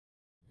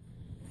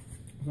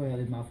Sorry, I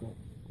did mouthful.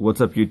 What's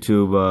up,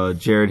 YouTube?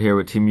 Jared here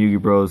with Team Yu-Gi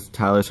Bros.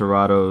 Tyler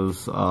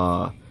Cerrato's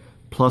 +1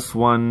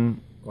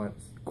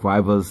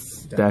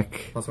 Guaiba's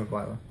deck. +1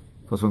 Guaiba.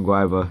 +1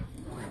 Guaiba.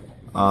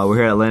 We're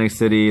here at Atlantic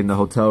City in the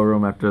hotel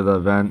room after the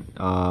event,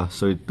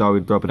 so we thought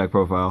we'd throw up a deck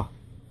profile.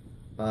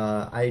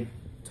 I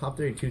top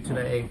 32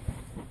 today.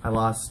 I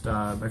lost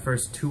my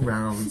first 2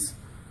 rounds.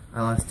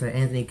 I lost to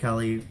Anthony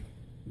Kelly,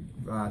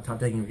 top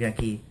decking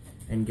Geki,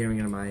 and getting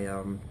rid of my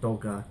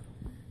Dolka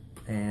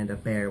and a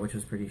bear, which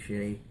was pretty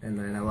shitty. And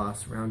then I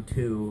lost round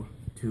 2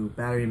 to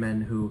Battery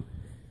Men, who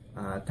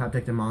top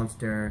decked a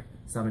monster,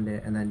 summoned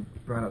it, and then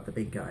brought out the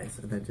big guys,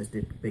 and then just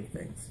did big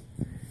things.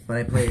 But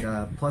I played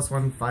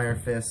 +1 Fire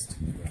Fist,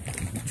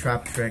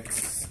 Trap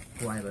Tricks,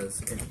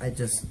 Guaibas. I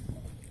just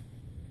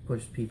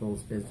pushed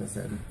people's business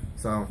in.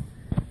 So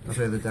I'll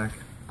show you the deck.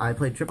 I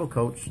played Triple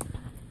Coach.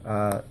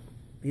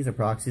 These are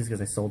proxies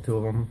because I sold 2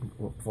 of them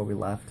before we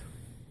left.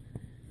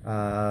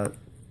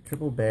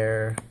 Triple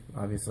Bear,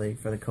 obviously,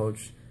 for the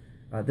coach.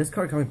 This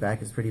card coming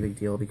back is a pretty big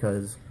deal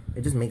because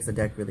it just makes the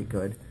deck really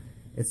good.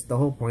 The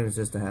whole point is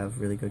just to have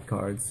really good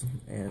cards,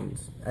 and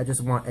I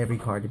just want every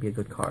card to be a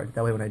good card.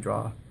 That way when I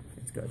draw,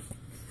 it's good.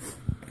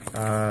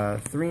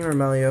 3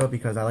 Mermelio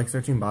because I like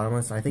searching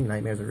bottomless. I think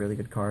Nightmare's a really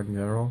good card in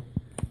general.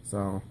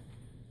 So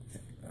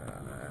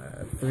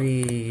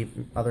 3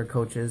 other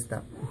coaches,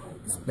 that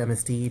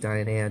MST,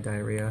 Dianea,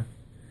 Diarrhea.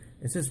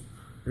 It's just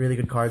really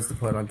good cards to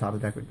put on top of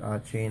the deck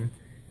with Chain.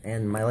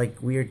 And my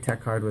weird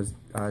tech card was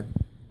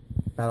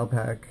Battle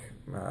Pack,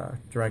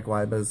 Direct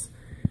Guaibas.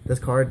 This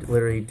card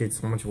literally did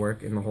so much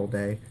work in the whole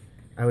day.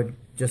 I would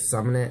just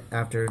summon it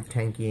after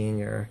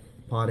tanking or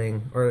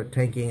potting, or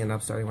tanking and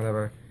upstarting,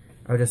 whatever.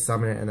 I would just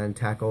summon it and then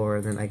tackle over,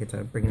 and then I get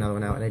to bring another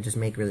one out, and I just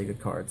make really good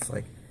cards.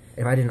 Like,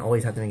 if I didn't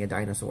always have to make a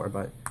dinosaur,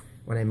 but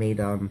when I made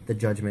the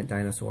Judgment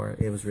dinosaur,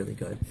 it was really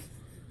good.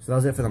 So that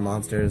was it for the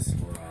monsters.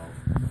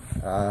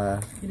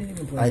 I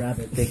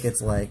think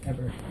it's like 12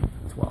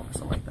 or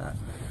something like that.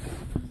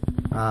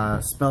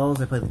 Spells,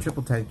 I played the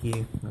Triple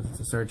Tenki, it's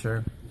a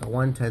Searcher, the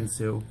 1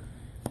 Tensu,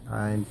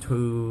 and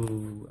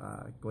 2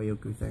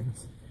 Goyoku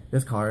things.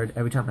 This card,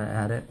 every time I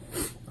add it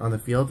on the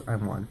field,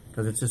 I'm 1.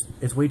 Because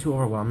it's way too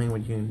overwhelming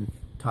when you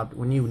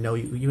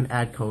can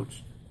add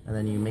Coach, and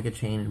then you make a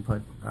chain and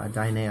put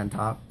Dianea on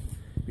top.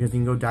 Because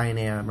you can go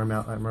Dianea,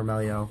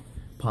 Mermelio,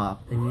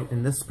 pop,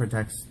 and this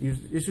protects,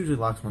 this usually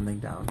locks one thing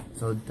down.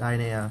 So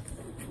Dianea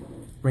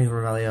brings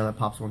Mermelio, that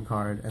pops 1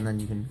 card, and then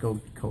you can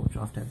go Coach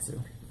off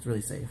Tensu. It's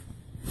really safe.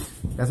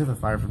 That's it for the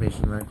fire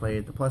formation. Then I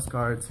played the plus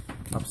cards,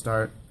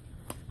 Upstart,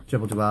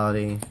 Triple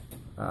Duality.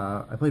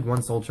 I played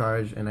 1 Soul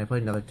Charge, and I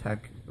played another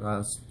tech,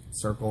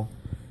 Circle.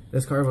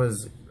 This card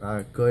was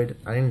good.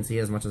 I didn't see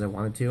it as much as I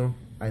wanted to.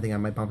 I think I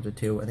might bump it to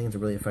 2. I think it's a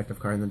really effective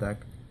card in the deck,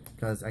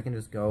 because I can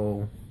just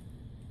go,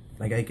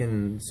 I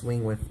can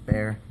swing with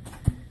Bear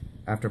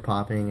after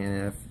popping,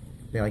 and if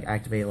they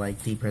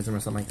activate Deep Prism or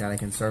something like that, I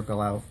can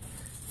circle out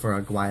for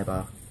a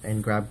Guaiba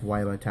and grab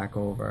Guaiba, attack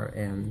over,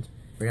 and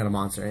bring out a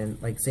monster. And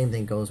same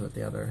thing goes with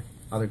the other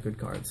good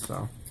cards.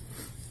 So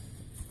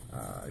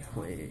I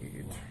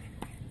played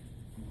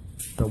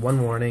the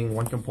 1 Warning,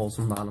 1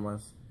 Compulsive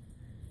Bottomless,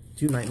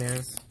 2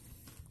 Nightmares,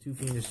 2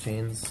 Fiendish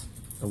Chains,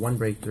 the 1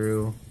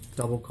 Breakthrough,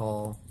 Double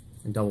Call,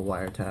 and Double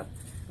Wiretap.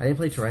 I didn't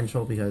play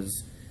Torrential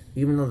because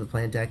even though the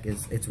plant deck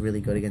it's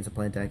really good against a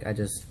plant deck,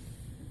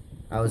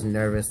 I was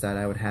nervous that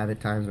I would have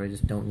it times where I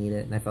just don't need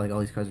it, and I felt like all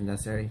these cards are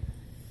necessary.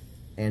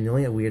 And the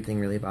only weird thing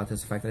really about this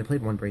is the fact that I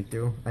played 1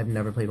 Breakthrough. I've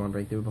never played 1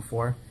 Breakthrough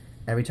before.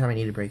 Every time I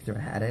needed Breakthrough,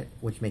 I had it,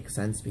 which makes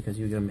sense because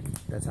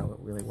that's how it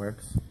really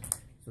works.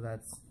 So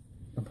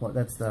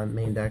that's the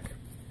main deck.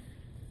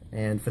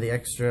 And for the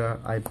extra,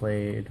 I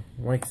played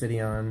 1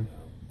 Exidion,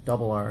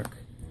 Double Arc,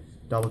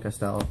 Double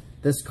Castel.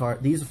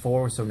 These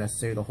 4 were so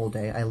necessary the whole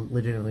day. I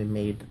legitimately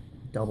made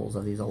doubles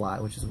of these a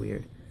lot, which is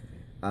weird.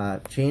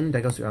 Chain,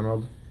 Dagos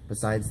Emerald,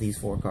 besides these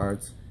 4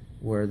 cards,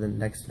 were the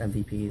next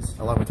MVPs,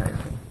 along with Titan.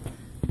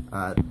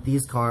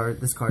 This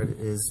card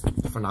is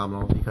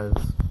phenomenal because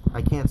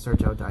I can't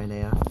search out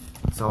Dianea,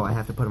 so I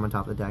have to put him on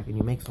top of the deck, and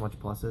you make so much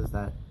pluses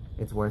that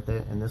it's worth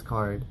it. And this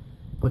card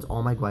puts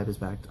all my Guaibas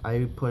back.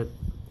 I put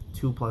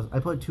 2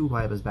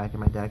 Guaibas back in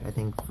my deck, I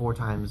think 4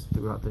 times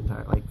throughout the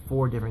entire,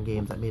 4 different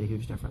games. That made a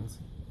huge difference.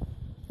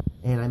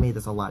 And I made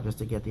this a lot just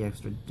to get the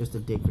extra, just to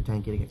dig for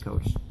Tenki to get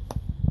coached.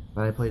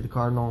 But I played the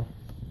Cardinal,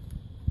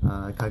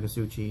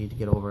 Kagasuchi to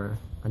get over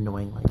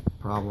annoying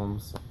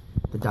problems.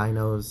 The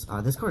Dinos.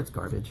 This card's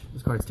garbage.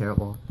 This card's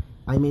terrible.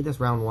 I made this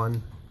round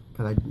 1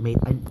 because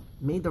I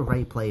made the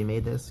right play.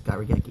 Made this, got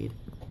Regeki'd.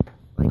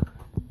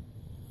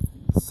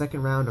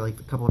 Second round or a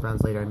couple of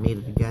rounds later, I made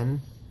it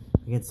again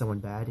against someone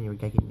bad, and he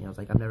Regeki'd me. I was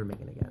like, I'm never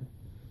making it again.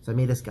 So I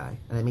made this guy,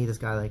 and I made this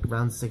guy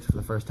round 6 for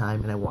the first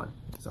time, and I won.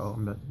 So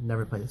I'm gonna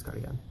never play this card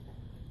again.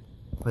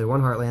 Played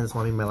 1 Heartland. This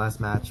one being my last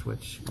match,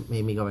 which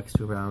made me go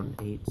X2 round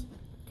 8.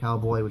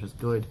 Cowboy, which is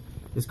good.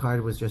 This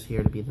card was just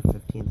here to be the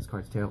 15th. This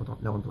card's terrible.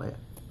 No one play it.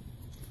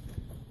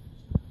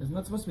 Isn't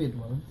that supposed to be a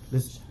dweller?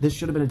 This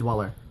should have been a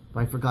dweller,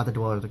 but I forgot the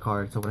dweller was a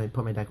card, so when I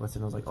put my deck list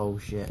in, I was like, oh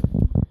shit.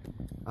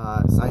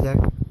 Side deck,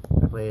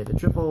 I played the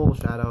triple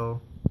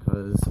Shadow,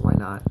 because why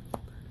not?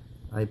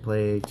 I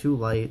played 2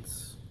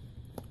 lights,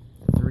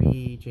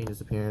 3 chain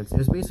disappearance. It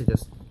was basically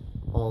just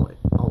all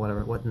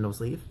whatever. What, no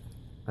sleeve?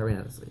 I ran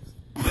out of sleeves.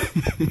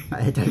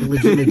 I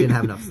legitimately didn't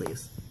have enough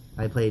sleeves.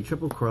 I played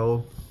triple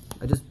crow.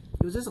 It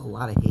was just a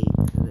lot of hate,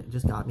 and it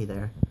just got me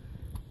there.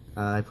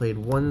 I played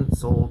 1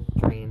 soul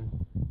drain,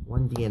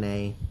 1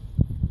 DNA,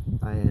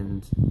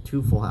 and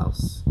 2 full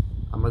house.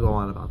 I'm gonna go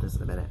on about this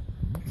in a minute.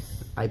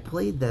 I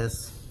played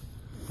this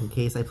in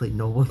case I played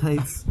Noble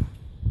Knights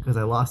because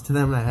I lost to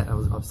them and I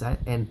was upset.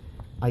 And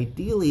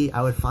ideally,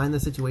 I would find the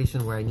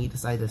situation where I need to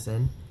side this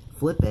in,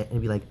 flip it,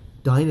 and be like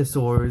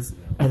dinosaurs,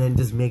 and then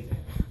just make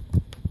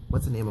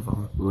what's the name of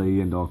them?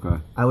 Lady and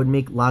Dolka. I would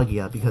make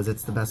Lagia because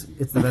it's the best.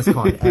 It's the best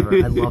card ever.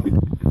 I love it.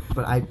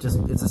 But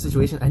it's a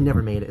situation I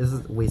never made it. This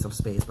is a waste of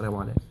space, but I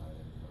want it.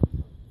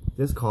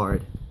 This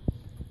card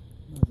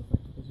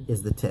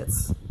is the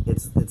tits.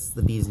 It's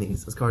the bee's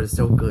knees. This card is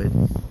so good.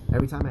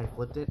 Every time I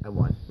flipped it, I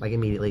won. Like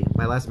immediately.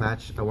 My last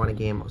match, I won a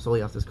game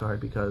solely off this card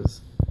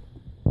because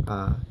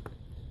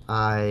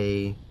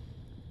I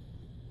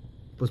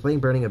was playing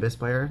Burning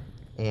Abyssfire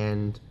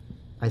and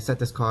I set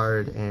this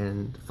card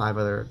and 5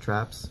 other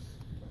traps,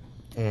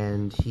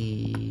 and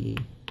he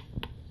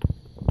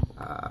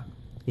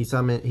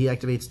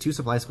activates 2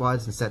 supply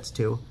squads and sets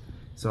 2.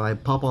 So I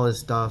pop all his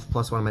stuff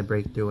plus 1 of my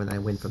breakthrough and I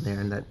win from there,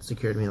 and that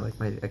secured me like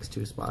my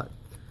X2 spot.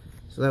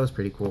 So that was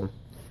pretty cool.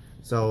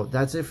 So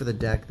that's it for the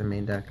deck, the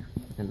main deck,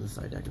 and the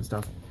side deck and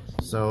stuff.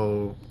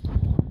 So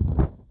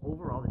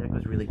overall the deck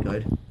was really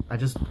good. I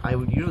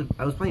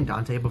was playing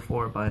Dante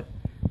before, but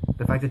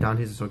the fact that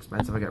Dante's are so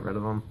expensive, I got rid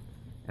of them.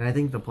 And I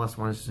think the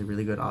 +1 is just a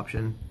really good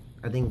option.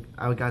 I think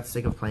I got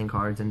sick of playing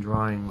cards and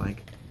drawing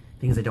like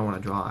things I don't want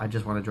to draw. I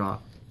just want to draw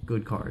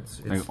good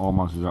cards. Like all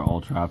monsters are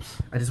all traps.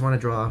 I just want to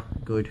draw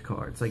good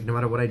cards. Like no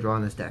matter what I draw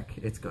in this deck,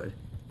 it's good.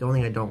 The only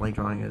thing I don't like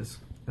drawing is,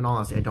 in all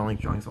honesty, I don't like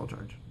drawing Soul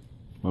Charge.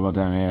 What about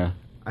Diana?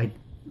 I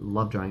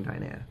love drawing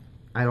Diana.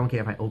 I don't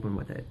care if I open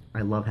with it.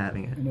 I love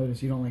having it. I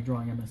noticed you don't like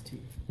drawing MST.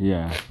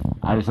 Yeah,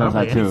 I just don't noticed that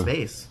play any too.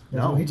 space.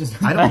 That's No, what we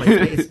just- I don't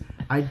play space.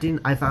 I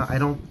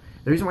don't.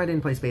 The reason why I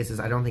didn't play space is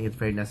I don't think it's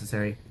very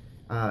necessary.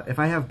 If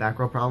I have back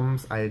row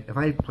problems, if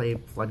I play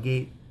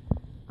Floodgate,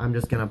 I'm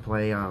just gonna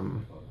play.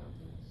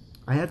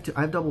 I have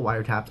double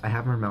wiretaps. I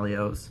have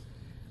Mermelios.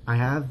 I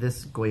have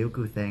this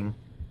Goyuku thing.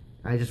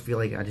 I just feel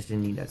like I just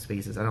didn't need that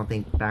spaces. I don't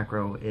think back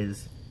row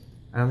is.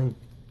 I don't think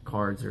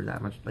cards are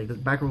that much. Like the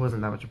back row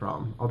wasn't that much a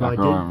problem. Although Back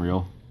row aren't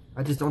real.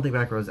 I just don't think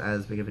back row is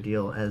as big of a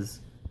deal as.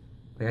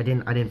 Like I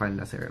didn't find it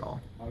necessary at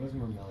all. How does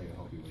Mermelio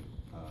help you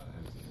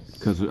with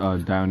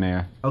Because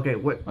Diana. Okay,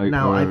 what Like,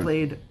 now? I or-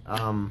 played.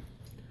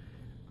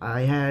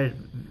 I had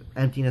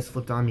emptiness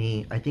flipped on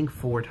me. I think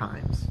 4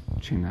 times,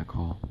 Chain that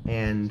call.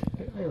 and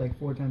I played like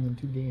 4 times in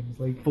 2 games.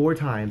 Like 4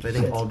 times I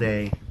think all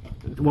day.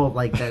 Well,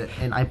 like that,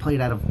 and I played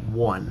out of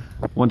 1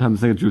 One time the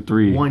thing drew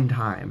 3.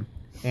 time,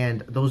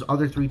 and those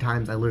other 3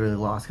 times I literally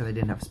lost because I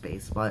didn't have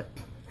space. But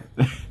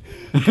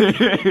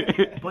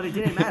it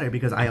didn't matter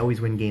because I always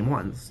win game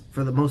 1s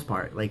for the most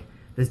part. Like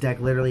this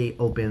deck literally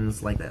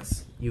opens like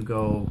this. You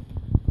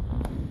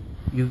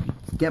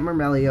get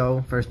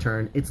Mermelio first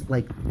turn. It's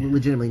like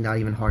legitimately not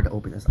even hard to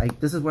open this.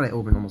 This is what I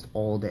open almost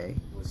all day.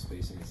 with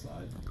space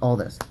inside? All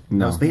this.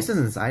 No. Spaces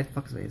inside.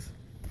 Fuck space.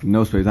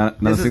 No space. Not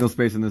a This is- single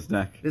space in this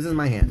deck. This is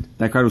my hand.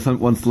 That card was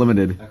once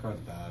limited. That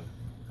card's bad.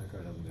 That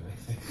card doesn't do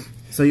anything.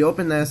 So you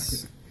open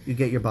this. You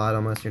get your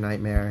bottomless, your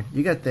nightmare.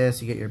 You get this.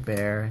 You get your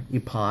bear.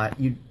 You pot.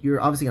 You're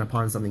obviously gonna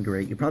pawn something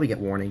great. You probably get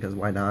warning because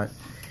why not?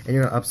 And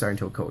you're gonna upstart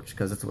into a coach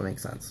because that's what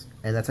makes sense.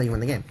 And that's how you win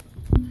the game.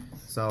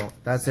 So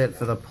that's it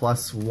for the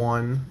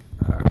 +1.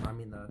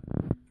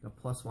 The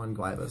 +1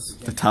 Guaibas.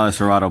 The Tyler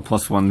Cerrato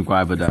 +1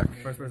 Guaiba deck.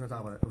 First person on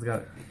top of it. Let's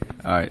go.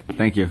 Alright,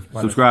 thank you.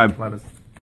 Guaibas. Subscribe. Guaibas.